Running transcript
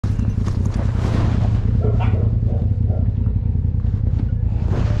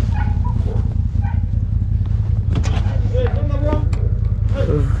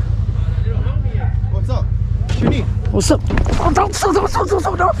What's up? Oh, what's up?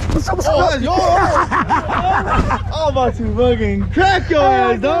 Oh, yo, I'm about to fucking crack your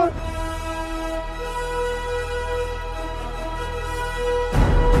ass, dog.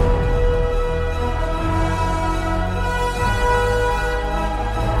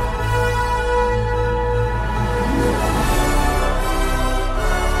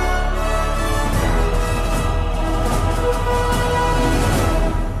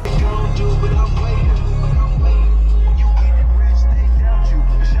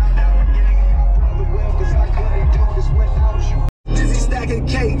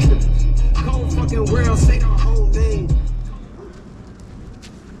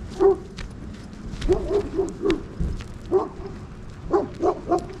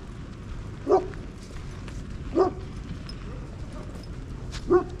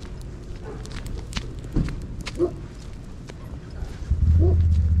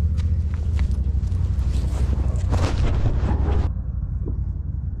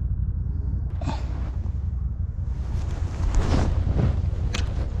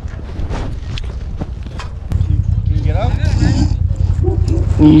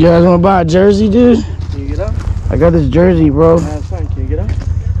 You guys want to buy a jersey, dude? Can you get up? I got this jersey, bro. No, it's fine. Can you get up?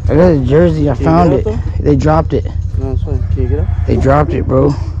 I got this jersey. I found it. They dropped it. No, it's fine. Can you get up? They dropped it,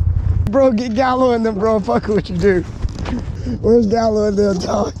 bro. Bro, get Gallo in them, bro. Fucking with you, dude. Where's Gallo in there,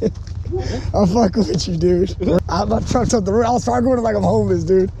 dog? I'm fucking with you, dude. My truck's up the road. I'll start going like I'm homeless,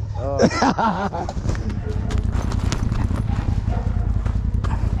 dude.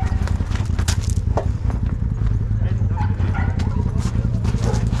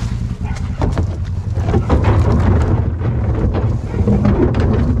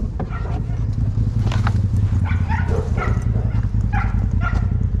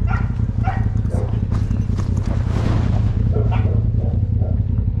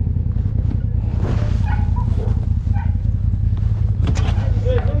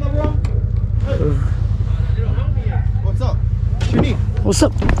 What's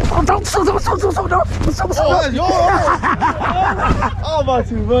up? Oh, yo, I'm about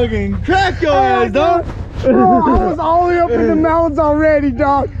to fucking crack your ass, dog. Bro, I was all the way up in the mountains already,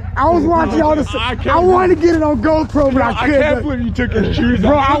 dog. I was watching all this. I wanted to get it on GoPro, but I couldn't. I can't believe you took your shoes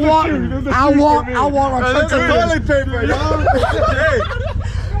Bro, off. I want my That's toilet paper, y'all.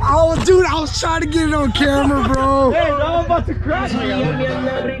 I was trying to get it on camera, bro. Hey, dog, I'm about to crack you.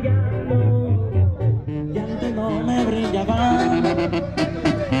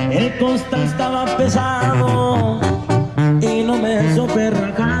 El costal estaba pesado y no me supe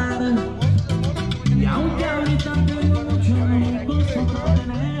rajar. Y aunque ahorita tengo mucho, me gusta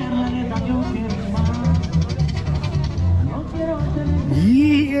tenerla, yo quiero más. No quiero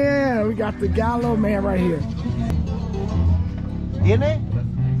tener. Yeah, we got the Gallo man right here. ¿Tiene?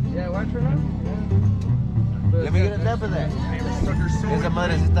 Yeah, watch for now. Let me get a tap of that. Esa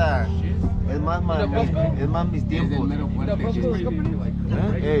madre sí está. Es más mis tiempos.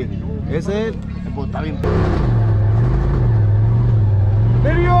 Ey, ese es. Pues está bien.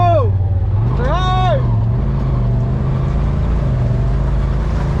 ¡Video! ¡Ay!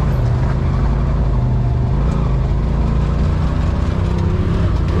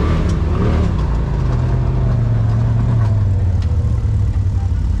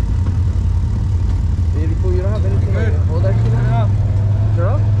 You don't have anything to hold that shit up?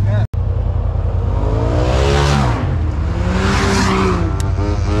 Sure? Yeah.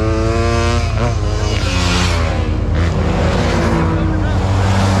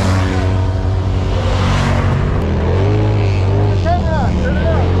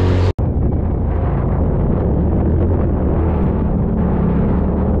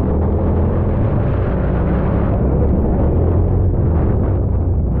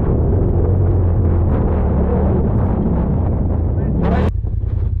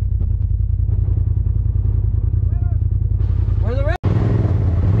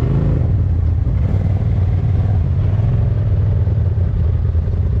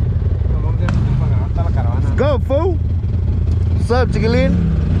 Go, fool. What's up, chiquilín?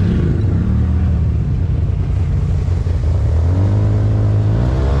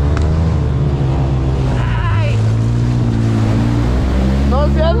 No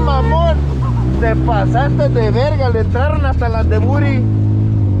seas mamón. Te pasaste de verga, le entraron hasta las de Buri.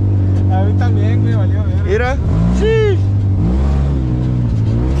 A mí también me valió verga. Mira. Sí.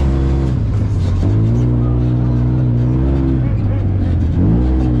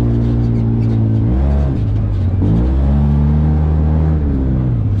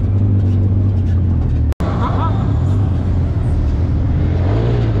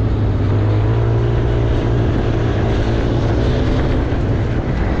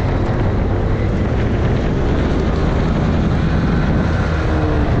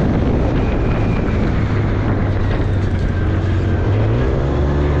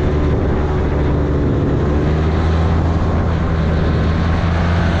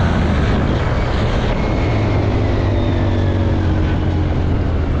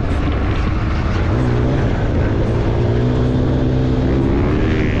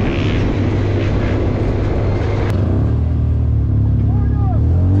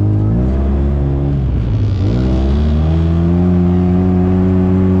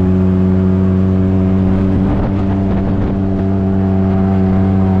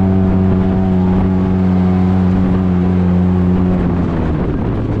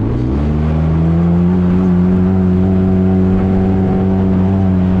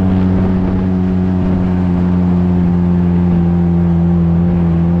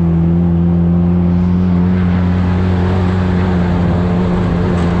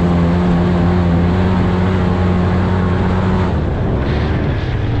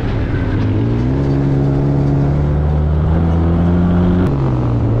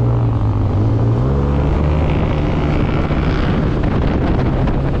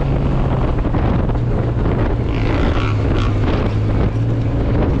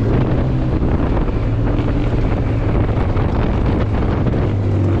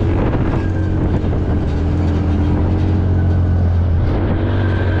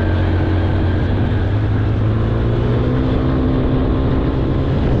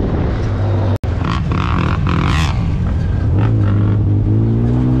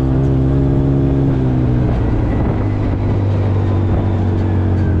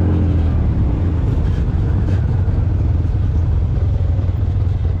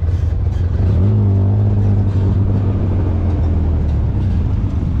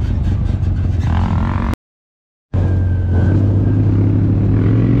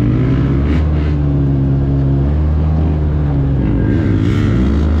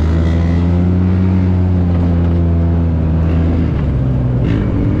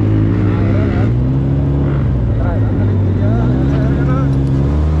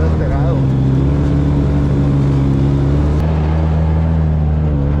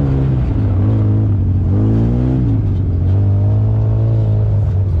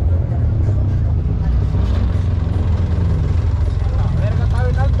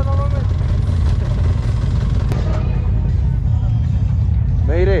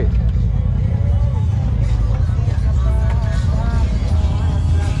 Mire.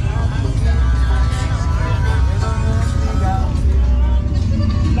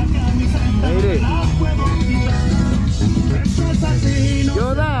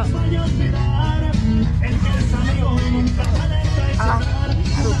 Yoda.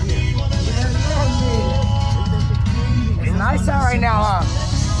 It's nice out right now, huh?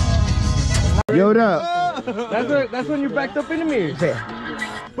 Yoda. That's when you backed up into me. Yeah.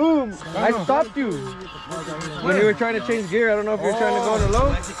 Boom! I stopped you. When you were trying to change gear, I don't know if you were trying to go on the low.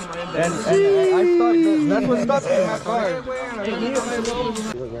 And I stopped. That's what stopped me in my car.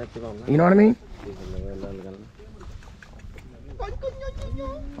 You know what I mean?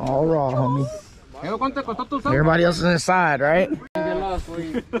 All raw, homie. Everybody else is inside, right?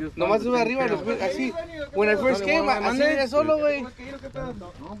 Nomás sube arriba, así. When I first came, así venía solo, güey.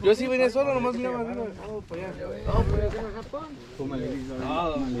 Yo sí venía solo, nomás miraba arriba. Oh, para allá. Oh, para allá.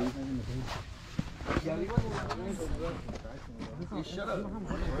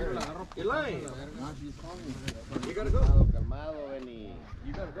 You're lying. You gotta go. Calmado, Benny.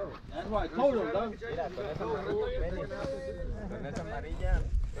 You gotta go. That's why I told him, dog. Mira, con esa amarilla.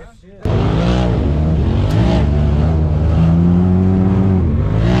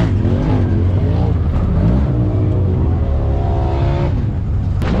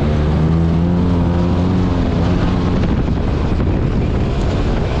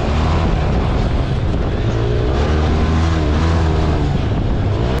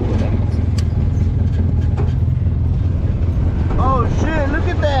 Oh shit, look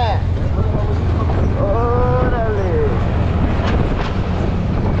at that! Órale!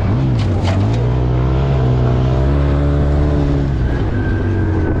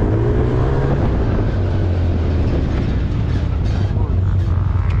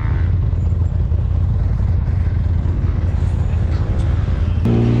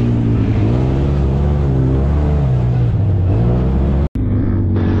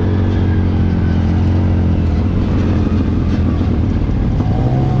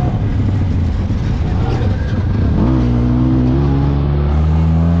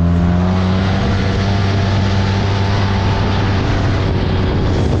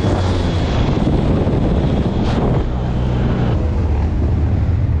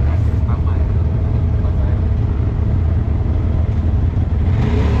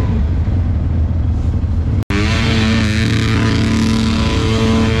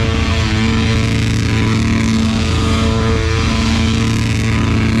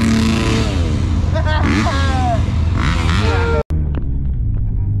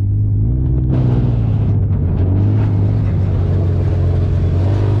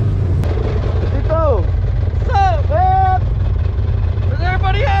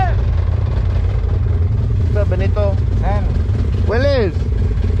 Benito. Willis.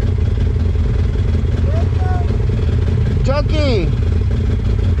 Chucky.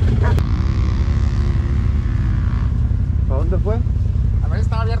 ¿A dónde fue? A ver si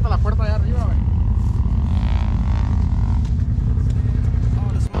estaba abierta la puerta allá arriba, güey.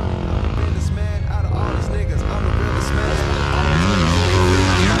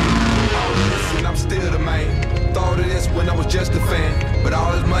 I'm still the man. Thought of this when I was just a fan, but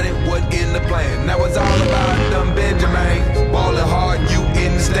all this money wasn't in the plan. Now it's all about them Benjamins. Ballin' hard, you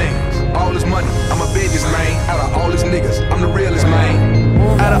in the stands. All this money, I'm a biggest man. Out of all these niggas, I'm the realest man.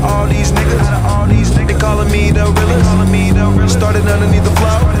 Out of all these niggas, they calling me the realest. Started underneath the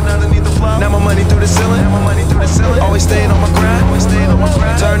floor. Now my money through the ceiling. Always staying on my grind.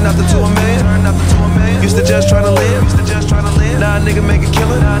 Turned nothing to a man. Used to just try to live. Now a nigga make a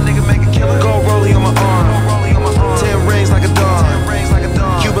killing. Gold rollie on my arm. 10 rings like a dog.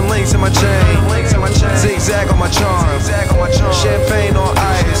 Cuban links in my chain. Zigzag on my charm. Champagne on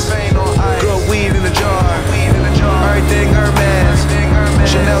ice. Good weed in the jar. Everything Hermes.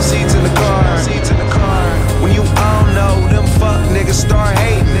 Chanel seats in the car. When you all know them fuck niggas start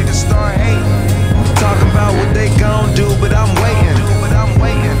hating. Talking about what they gon' do, but I'm waiting.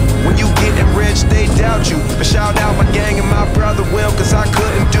 When you getting rich, they doubt you. But shout out my gang and my brother Will, cause I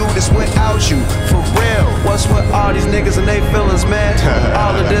couldn't do this without you. For real. What's with all these niggas and they feelings, man?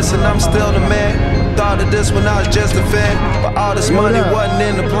 All of this and I'm still the man. Thought of this when I was just a fan, but all this money wasn't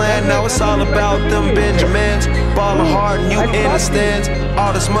in the plan. Now it's all about them Benjamins. Ballin' hard and you in the stands.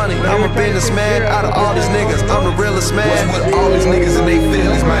 All this money, I'm a businessman. Out of all these niggas, I'm the realest man. What's with all these niggas and they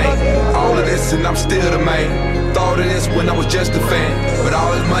feelings, man? All of this and I'm still the man. Thought of this when I was just a fan, but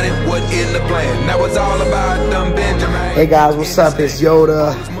all this money wasn't in the plan. Now it's all about them Benjamins. Hey guys, what's up? It's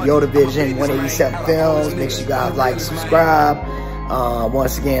Yoda Vision 187 Films. Make sure you guys like, subscribe.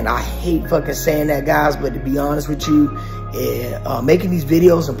 Once again, I hate fucking saying that, guys, but to be honest with you, Making these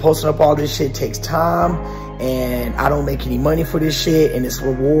videos and posting up all this shit takes time, and I don't make any money for this shit, and it's a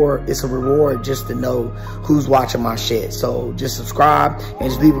reward just to know who's watching my shit. So just subscribe and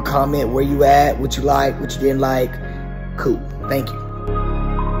just leave a comment where you at, what you like, what you didn't like. Cool. Thank you.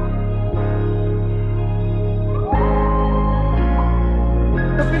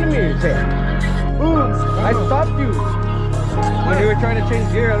 I stopped you when you were trying to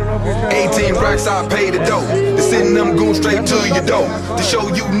change gear. I don't know if you're trying 18 racks, I paid the dough. To send them goons straight to your door. To show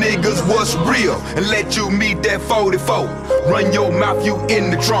you niggas what's real and let you meet that 44. Run your mouth, you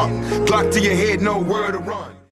in the trunk. Clock to your head, nowhere to run.